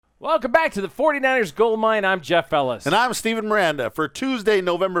Welcome back to the 49ers Gold Mine. I'm Jeff Ellis. And I'm Steven Miranda for Tuesday,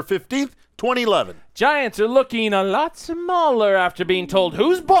 November 15th, 2011. Giants are looking a lot smaller after being told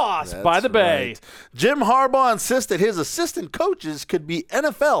who's boss by the Bay. Right. Jim Harbaugh insists that his assistant coaches could be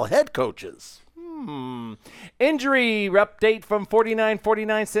NFL head coaches. Injury update from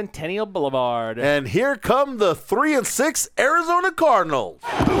 4949 Centennial Boulevard. And here come the 3-6 Arizona Cardinals.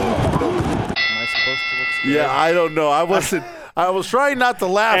 Am I supposed to look scared? Yeah, I don't know. I was trying not to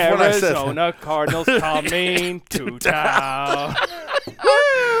laugh when I said Arizona Cardinals coming to town.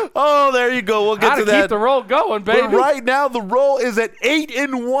 Oh, there you go. We'll get to that. Keep the roll going, baby. But right now, the roll is at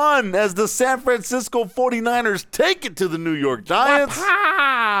 8-1 as the San Francisco 49ers take it to the New York Giants.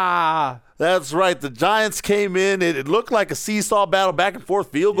 That's right. The Giants came in. It looked like a seesaw battle, back and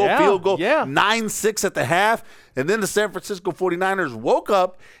forth, field goal, 9-6 at the half. And then the San Francisco 49ers woke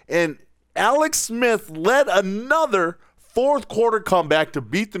up, and Alex Smith led another fourth quarter comeback to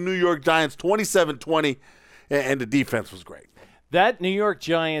beat the New York Giants 27-20, and the defense was great. That New York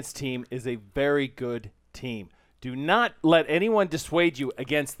Giants team is a very good team. Do not let anyone dissuade you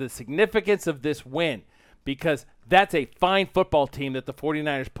against the significance of this win, because that's a fine football team that the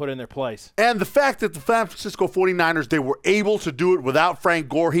 49ers put in their place. And the fact that the San Francisco 49ers, they were able to do it without Frank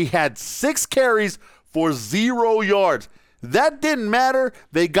Gore. He had 6 carries for 0 yards. That didn't matter.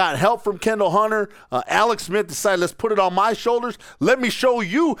 They got help from Kendall Hunter. Alex Smith decided, let's put it on my shoulders. Let me show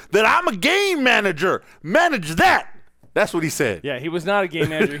you that I'm a game manager. Manage that. That's what he said. Yeah, he was not a game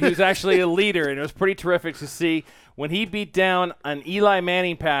manager. He was actually a leader, and it was pretty terrific to see when he beat down an Eli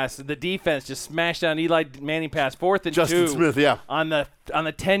Manning pass. The defense just smashed down Eli Manning pass, 4th and 2. Justin Smith, yeah. On the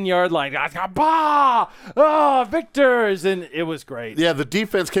 10-yard line. Victors! And it was great. Yeah, the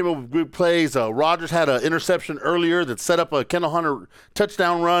defense came up with good plays. Rodgers had an interception earlier that set up a Kendall Hunter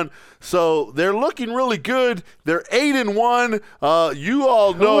touchdown run. So they're looking really good. They're 8-1. You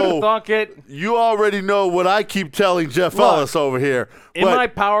all know. Who would have thunk it? You already know what I keep telling Jeff Ellis over here. In my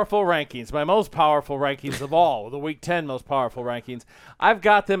powerful rankings, my most powerful rankings of all, the Week 10 most powerful rankings, I've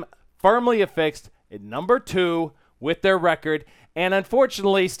got them firmly affixed at number 2 with their record. And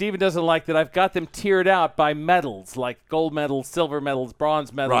unfortunately, Steven doesn't like that I've got them tiered out by medals, like gold medals, silver medals,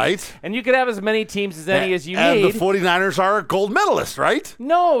 bronze medals. Right. And you could have as many teams as any as you need. And the 49ers are a gold medalist, right?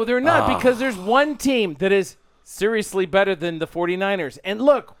 No, they're not, because there's one team that is seriously better than the 49ers. And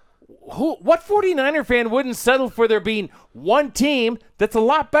look, what 49er fan wouldn't settle for there being one team that's a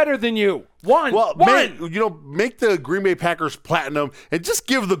lot better than you? One. Make the Green Bay Packers platinum and just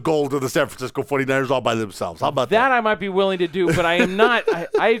give the gold to the San Francisco 49ers all by themselves. How about that? That I might be willing to do, but I am not.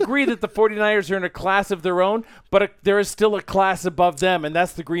 I agree that the 49ers are in a class of their own, but there is still a class above them, and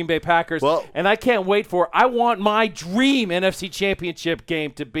that's the Green Bay Packers. And I can't wait for it. I want my dream NFC Championship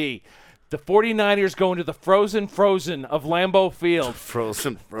game to be the 49ers going to the frozen of Lambeau Field.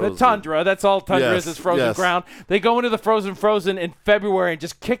 Frozen. The tundra. That's all tundra is frozen ground. They go into the frozen in February and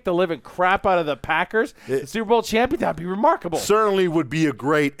just kick the living crap out of the Packers. The Super Bowl champion, that would be remarkable. Certainly would be a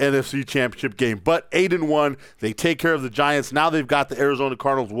great NFC Championship game. But 8-1, they take care of the Giants. Now they've got the Arizona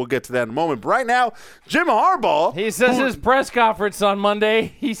Cardinals. We'll get to that in a moment. But right now, Jim Harbaugh. He says his press conference on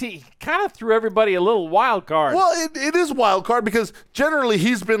Monday, he kind of threw everybody a little wild card. Well, it is wild card because generally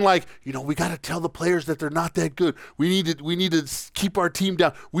he's been like, we got to tell the players that they're not that good. We need to keep our team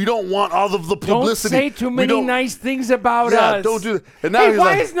down. We don't want all of the publicity. Don't say too many nice things about us. Yeah, don't do that. And now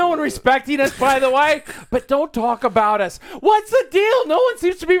why is no one respecting us, by the way? But don't talk about us. What's the deal? No one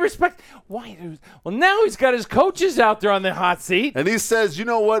seems to be respecting. Why? Well, now he's got his coaches out there on the hot seat. And he says, you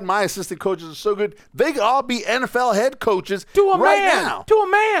know what? My assistant coaches are so good. They could all be NFL head coaches now. To a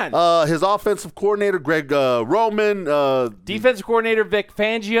man. His offensive coordinator, Greg Roman. Defensive coordinator, Vic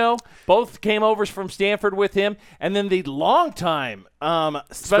Fangio. Both came over from Stanford with him. And then the longtime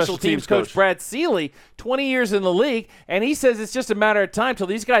special teams coach, Brad Seeley, 20 years in the league. And he says it's just a matter of time till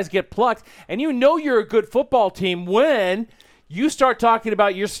these guys get plucked. And you know you're a good football team when you start talking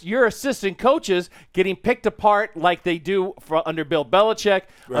about your assistant coaches getting picked apart like they do under Bill Belichick,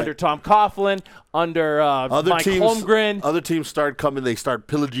 under Tom Coughlin, under Mike Holmgren. Other teams start coming. They start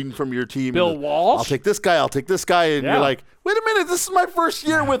pillaging from your team. Bill Walsh. I'll take this guy. And you're like, wait a minute, this is my first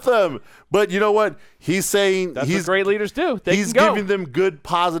year with them. But you know what? He's saying that's what great leaders do. He's giving them good,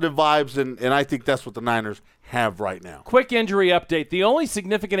 positive vibes, and I think that's what the Niners have right now. Quick injury update. The only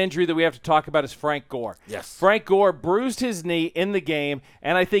significant injury that we have to talk about is Frank Gore. Yes. Frank Gore bruised his knee in the game,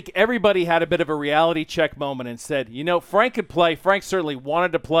 and I think everybody had a bit of a reality check moment and said, Frank could play. Frank certainly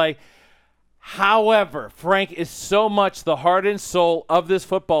wanted to play. However, Frank is so much the heart and soul of this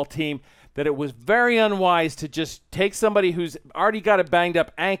football team that it was very unwise to just take somebody who's already got a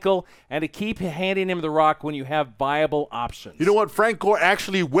banged-up ankle and to keep handing him the rock when you have viable options. You know what? Frank Gore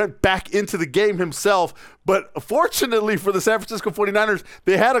actually went back into the game himself, but fortunately for the San Francisco 49ers,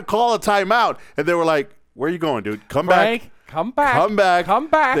 they had to call a timeout, and they were like, where are you going, dude? Come back. Come back. Come back. Come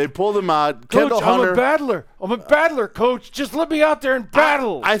back. They pulled him out. Coach, I'm a battler. I'm a battler, Coach. Just let me out there and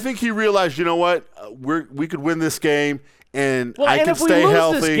battle. I think he realized, you know what? We could win this game, and I can stay healthy. And if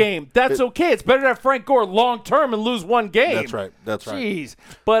we lose this game, that's okay. It's better to have Frank Gore long-term and lose one game. That's right. Jeez.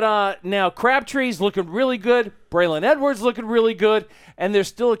 But now Crabtree's looking really good. Braylon Edwards looking really good. And there's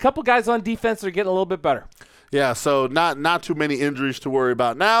still a couple guys on defense that are getting a little bit better. Yeah, so not too many injuries to worry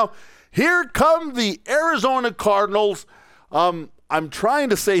about. Now, here come the Arizona Cardinals. I'm trying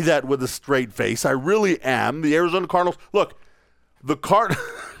to say that with a straight face. I really am. The Arizona Cardinals. Look, the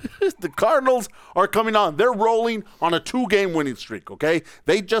Cardinals are coming on. They're rolling on a 2-game winning streak, okay?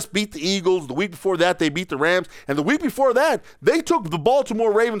 They just beat the Eagles. The week before that, they beat the Rams. And the week before that, they took the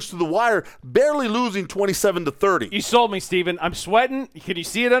Baltimore Ravens to the wire, barely losing 27-30. You sold me, Steven. I'm sweating. Can you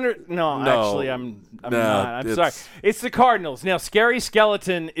see it under? No. Actually, I'm not. I'm sorry. It's the Cardinals. Now, Scary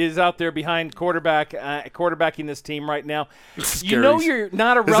Skeleton is out there behind quarterbacking this team right now. You know you're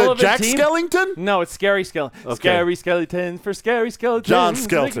not a relevant team. Is it Jack team. Skellington? No, it's Scary Skeleton. Okay. Scary Skeleton for Scary Skeleton. John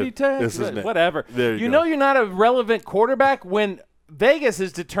Skelton. This is whatever. There you go. Know you're not a relevant quarterback when Vegas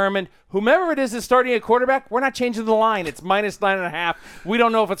has determined whomever it is starting at quarterback, we're not changing the line. It's -9.5. We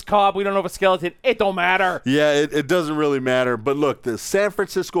don't know if it's Cobb. We don't know if it's Skeleton. It don't matter. Yeah, it doesn't really matter. But look, the San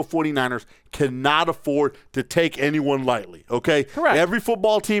Francisco 49ers cannot afford to take anyone lightly, okay? Correct. Every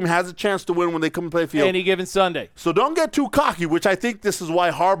football team has a chance to win when they come and play field. Any given Sunday. So don't get too cocky, which I think this is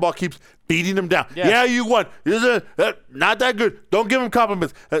why Harbaugh keeps beating them down. Yes. Yeah, you won. Not that good. Don't give him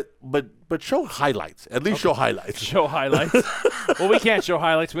compliments. But show highlights. At least show highlights. Show highlights. Well, we can't show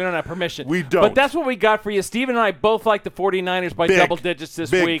highlights. We don't have permission. We don't. But that's what we got for you. Steven and I both like the 49ers by double digits this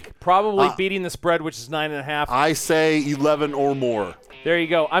week. Probably beating the spread, which is 9.5. I say 11 or more. There you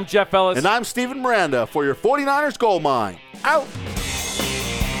go. I'm Jeff Ellis. And I'm Steven Miranda for your 49ers Gold Mine. Out.